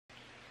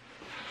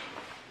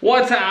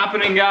What's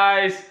happening,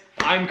 guys?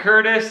 I'm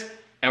Curtis,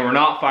 and we're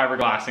not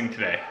fiberglassing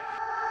today.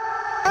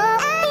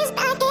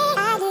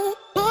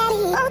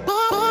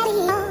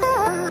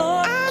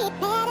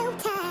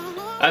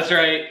 That's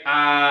right,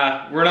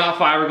 we're not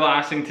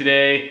fiberglassing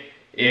today.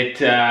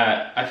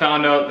 I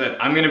found out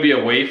that I'm gonna be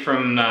away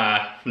from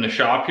the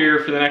shop here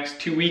for the next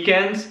 2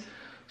 weekends.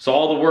 So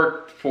all the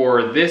work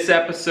for this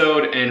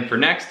episode and for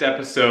next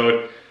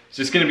episode is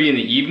just gonna be in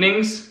the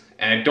evenings.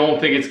 And I don't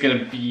think it's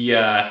gonna be,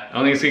 I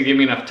don't think it's gonna give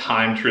me enough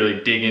time to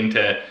really dig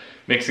into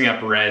mixing up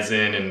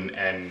resin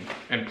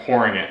and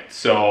pouring it.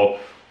 So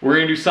we're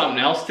gonna do something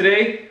else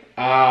today.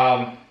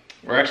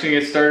 We're actually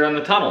gonna get started on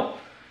the tunnel.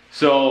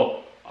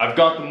 So I've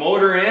got the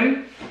motor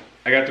in,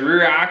 I got the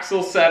rear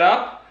axle set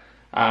up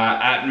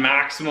at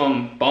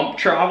maximum bump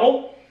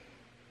travel.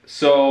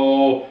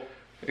 So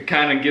it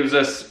kind of gives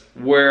us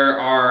where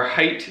our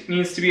height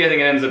needs to be. I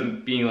think it ends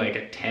up being like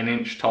a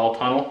 10-inch tall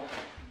tunnel.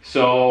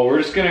 So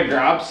we're just gonna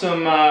grab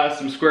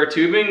some square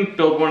tubing,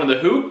 build one of the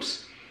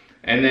hoops,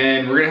 and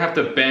then we're gonna have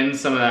to bend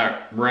some of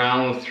that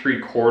round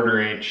 3/4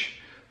 inch,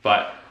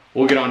 but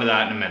we'll get onto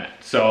that in a minute.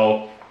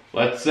 So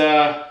let's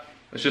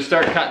just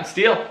start cutting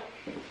steel.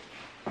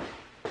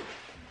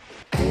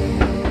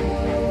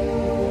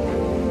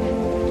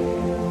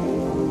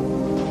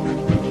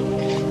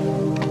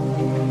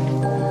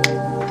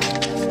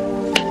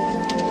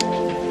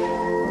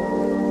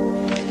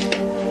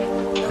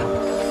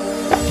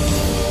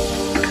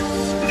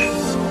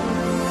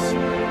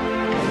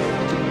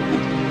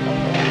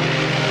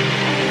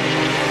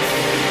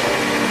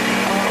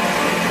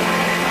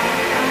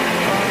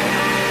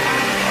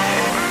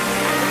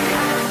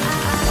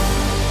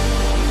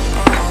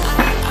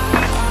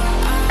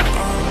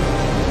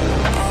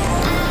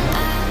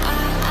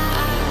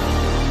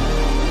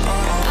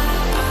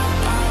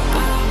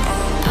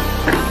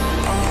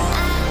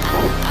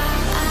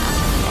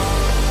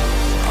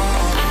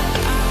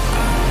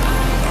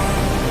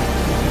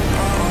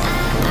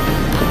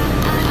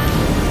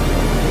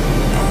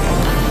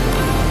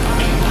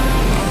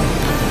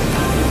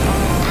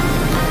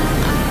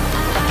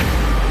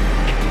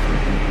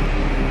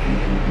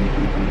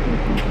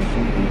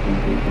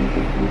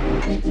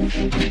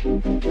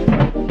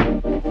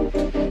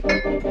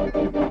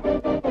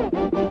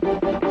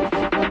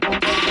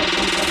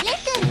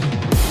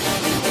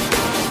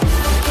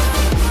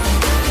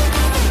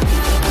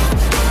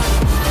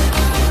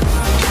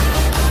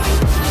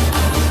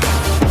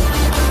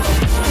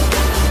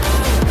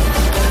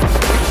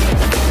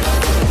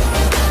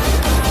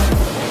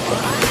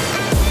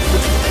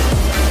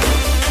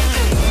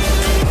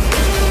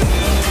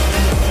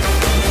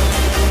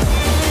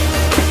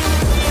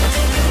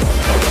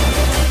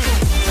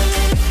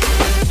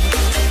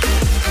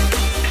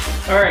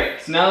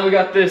 Alright, so now that we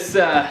got this, it's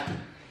a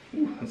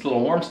little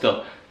warm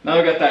still. Now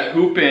we got that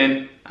hoop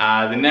in,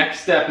 the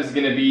next step is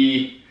gonna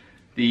be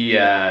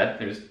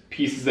there's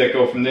pieces that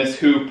go from this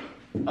hoop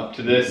up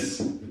to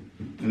this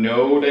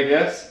node, I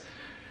guess.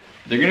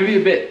 They're gonna be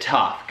a bit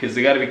tough because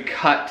they gotta be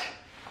cut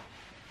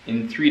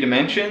in 3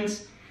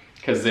 dimensions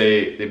because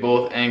they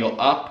both angle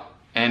up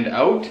and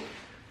out.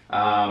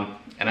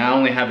 And I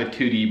only have a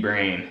 2D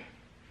brain.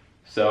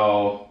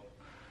 So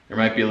there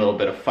might be a little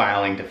bit of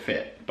filing to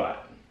fit,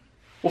 but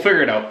we'll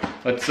figure it out.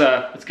 Let's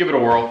give it a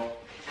whirl.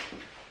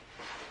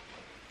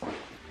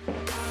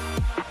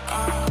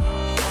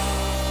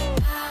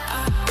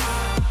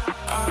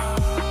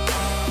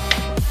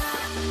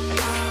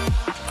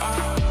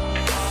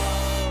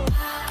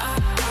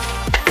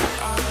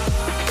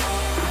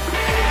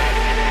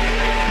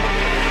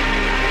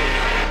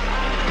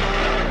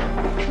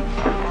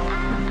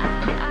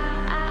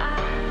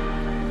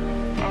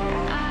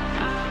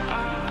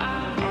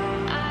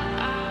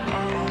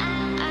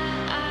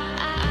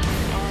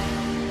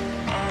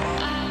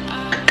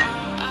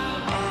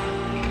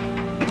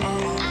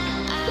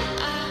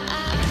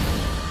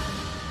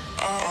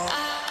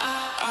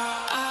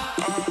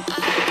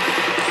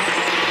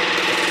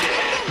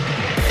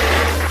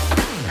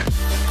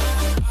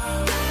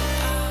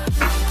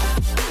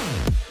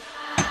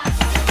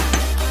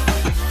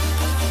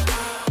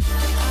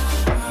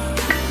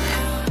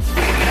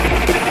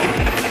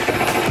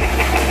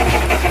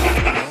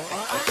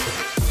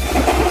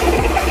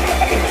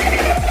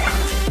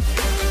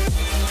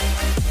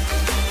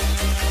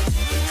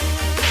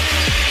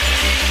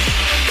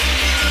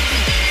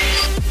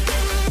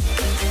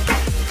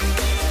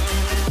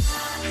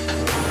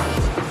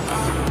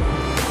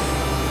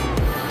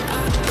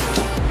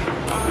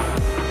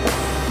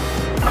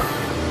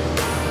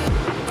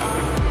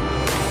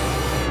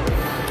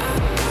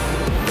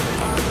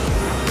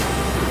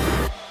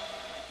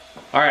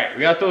 All right,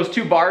 we got those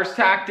 2 bars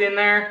tacked in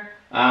there.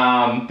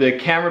 The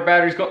camera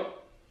battery's going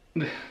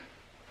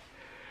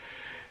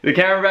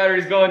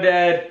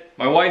dead.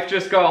 My wife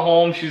just got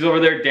home. She's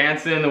over there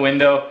dancing in the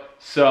window.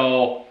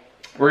 So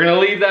we're gonna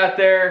leave that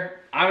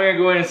there. I'm gonna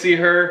go in and see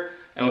her,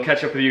 and we'll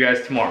catch up with you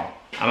guys tomorrow.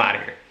 I'm out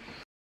of here.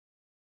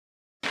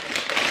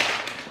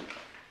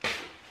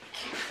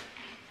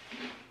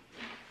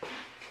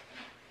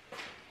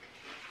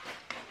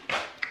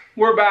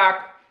 We're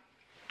back.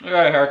 I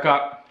got a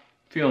haircut,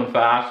 feeling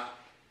fast.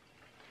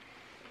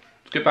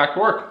 Let's get back to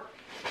work.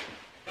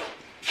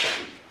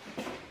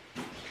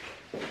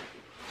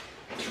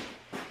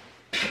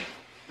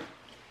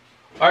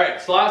 All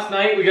right, so last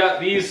night we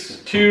got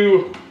these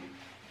two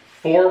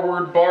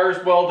forward bars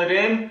welded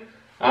in.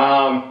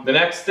 The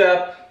next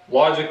step,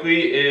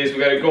 logically, is we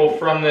gotta go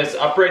from this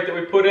upright that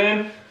we put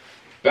in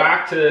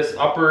back to this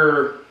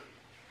upper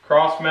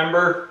cross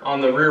member on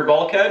the rear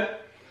bulkhead.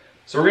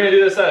 So we're gonna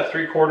do this at a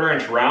 3/4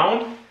 inch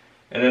round,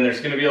 and then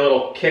there's gonna be a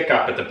little kick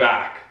up at the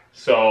back.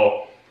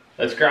 So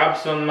let's grab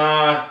some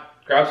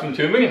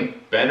tubing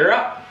and bend her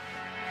up.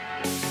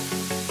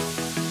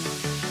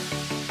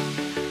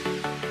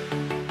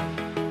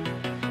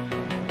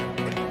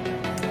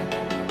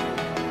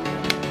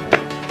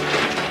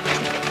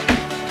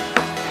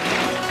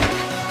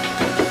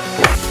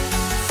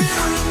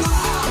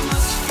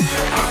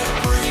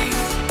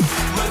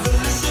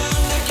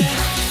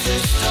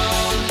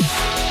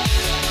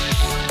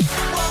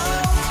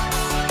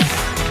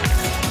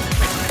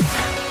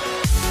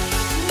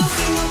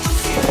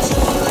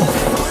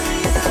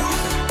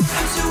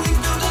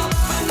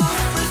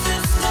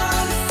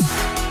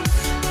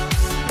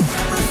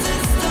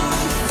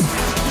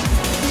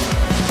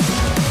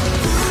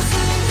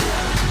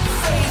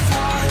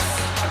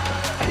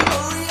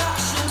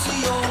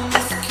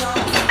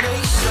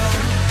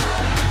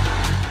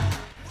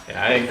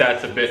 I think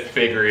that's a bit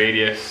big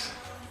radius.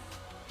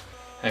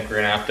 I think we're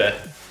gonna have to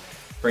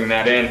bring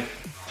that in.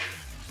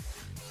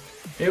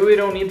 Maybe we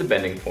don't need the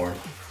bending form.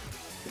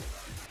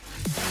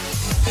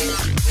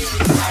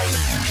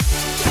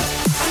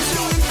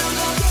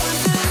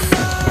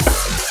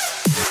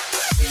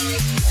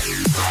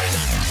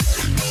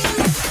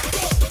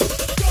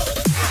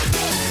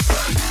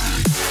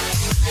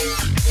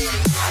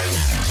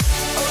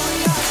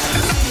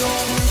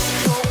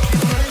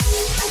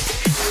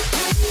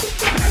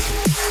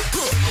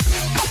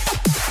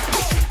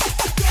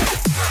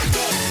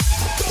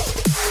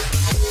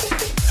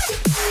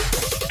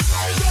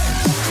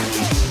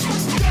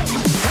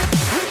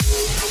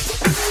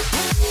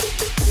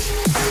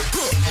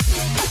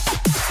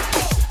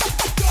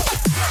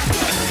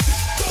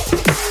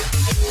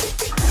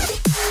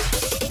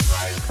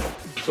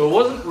 So it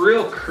wasn't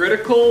real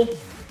critical,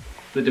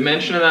 the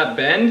dimension of that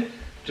bend,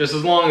 just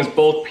as long as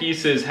both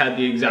pieces had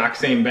the exact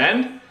same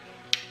bend.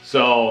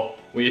 So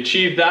we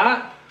achieved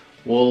that.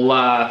 We'll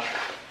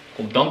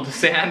dump the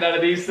sand out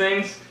of these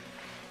things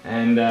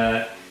and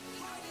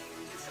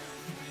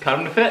cut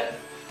them to fit.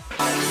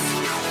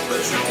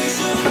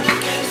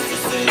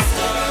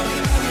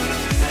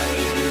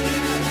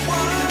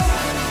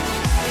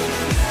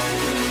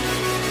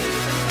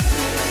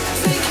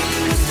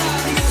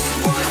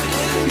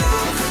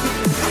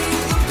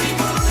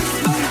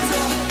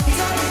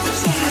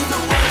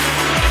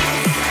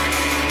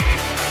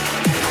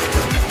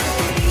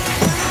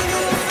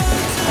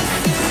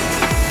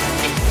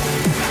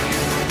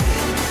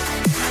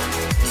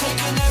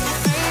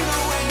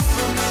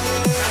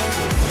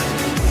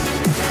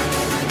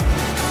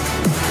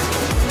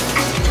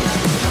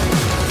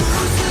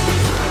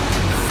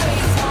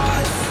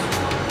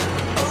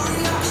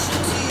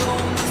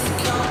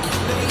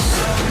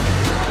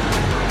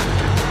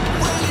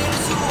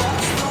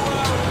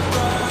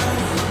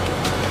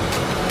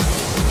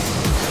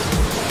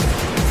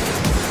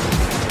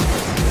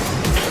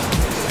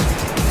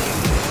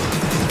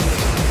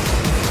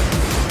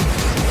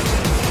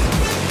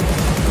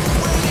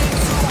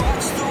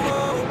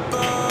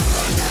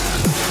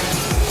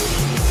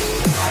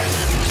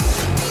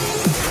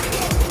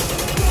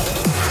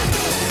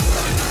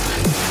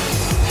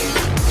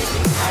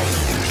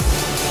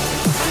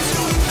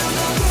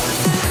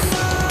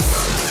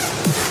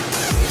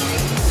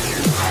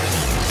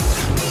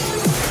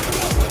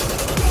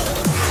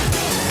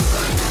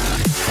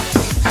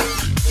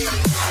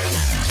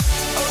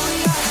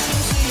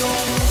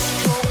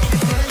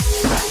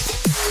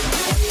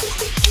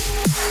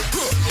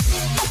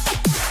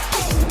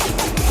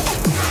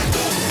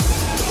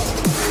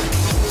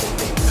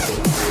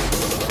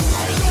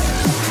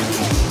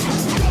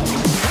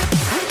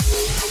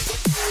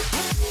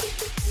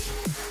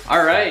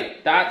 All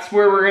right, that's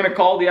where we're gonna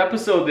call the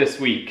episode this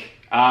week.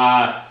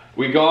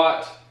 We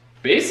got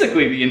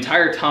basically the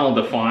entire tunnel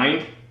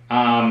defined.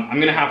 I'm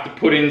gonna have to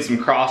put in some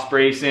cross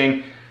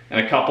bracing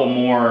and a couple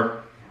more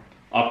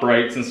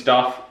uprights and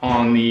stuff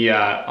on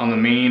the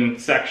main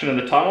section of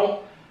the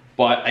tunnel,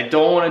 but I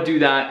don't wanna do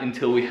that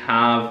until we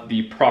have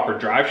the proper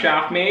drive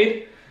shaft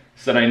made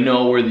so that I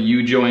know where the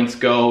U-joints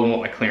go and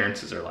what my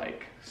clearances are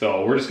like.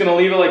 So we're just gonna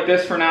leave it like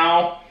this for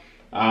now.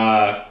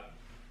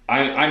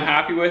 I'm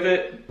happy with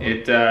it.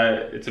 It's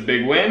a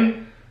big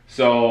win,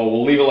 so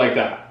we'll leave it like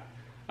that.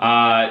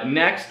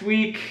 Next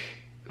week's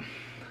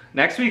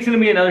gonna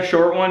be another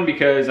short one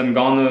because I'm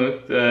gone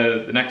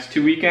the next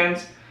 2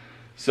 weekends.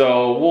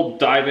 So we'll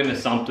dive into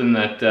something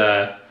that's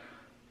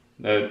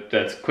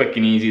quick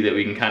and easy that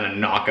we can kind of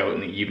knock out in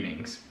the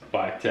evenings.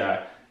 But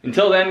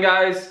until then,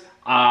 guys,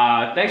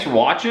 thanks for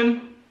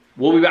watching.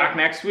 We'll be back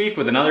next week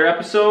with another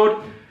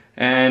episode.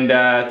 And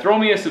throw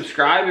me a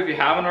subscribe if you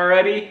haven't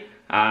already.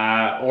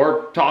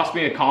 Or toss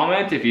me a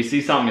comment if you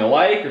see something you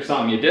like or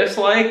something you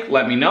dislike.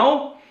 Let me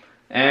know.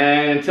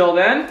 And until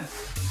then,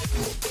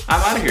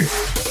 I'm out of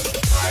here.